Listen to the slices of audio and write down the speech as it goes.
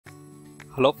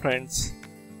Hello friends,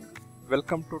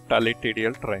 welcome to Tally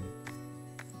TDL training.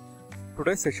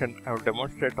 Today's session I will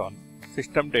demonstrate on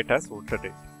system data as voucher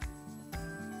date.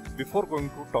 Before going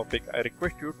to topic, I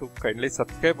request you to kindly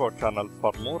subscribe our channel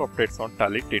for more updates on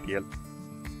Tally TDL.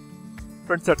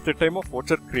 Friends, at the time of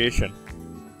voucher creation,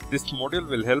 this module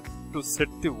will help to set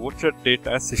the voucher date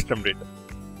as system date.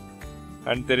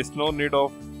 And there is no need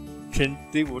of change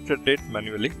the voucher date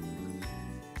manually.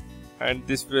 And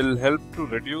this will help to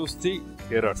reduce the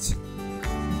errors.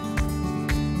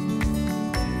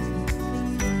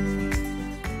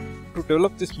 To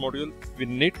develop this module, we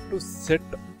need to set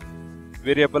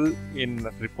variable in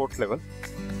report level.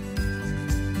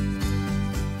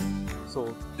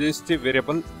 So this is the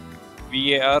variable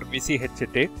var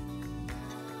vch date.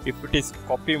 If it is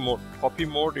copy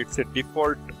mode it's a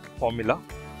default formula.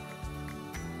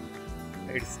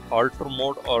 It's alter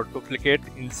mode or duplicate,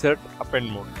 insert, append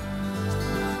mode.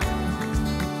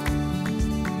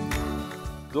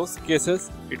 Those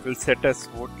cases it will set as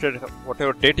voucher,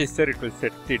 whatever date is there it will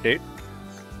set the date,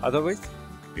 otherwise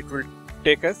it will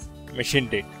take as machine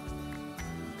date.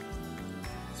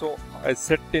 So I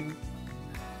set in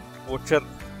voucher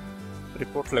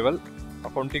report level,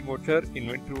 accounting voucher,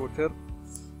 inventory voucher,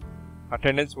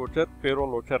 attendance voucher,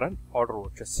 payroll voucher and order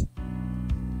vouchers.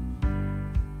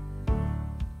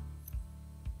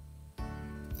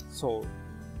 So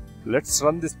let's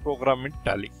run this program in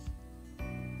Tally.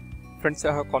 Friends,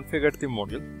 I have configured the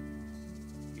module.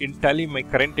 In Tally, my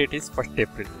current date is 1st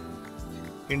April.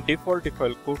 In default, if I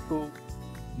will go to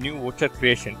new voucher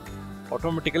creation,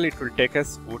 automatically it will take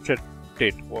as voucher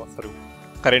date,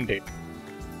 current date.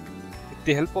 With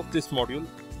the help of this module,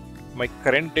 my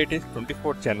current date is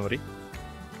 24th January.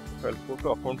 If I will go to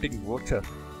accounting voucher,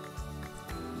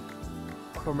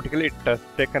 automatically it has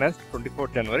taken as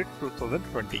 24th January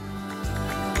 2020.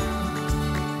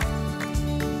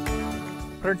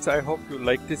 Friends, I hope you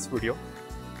like this video.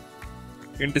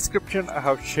 In description I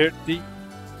have shared the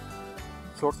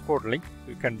source code link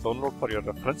you can download for your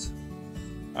reference,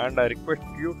 and I request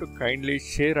you to kindly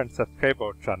share and subscribe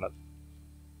our channel.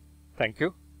 Thank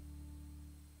you.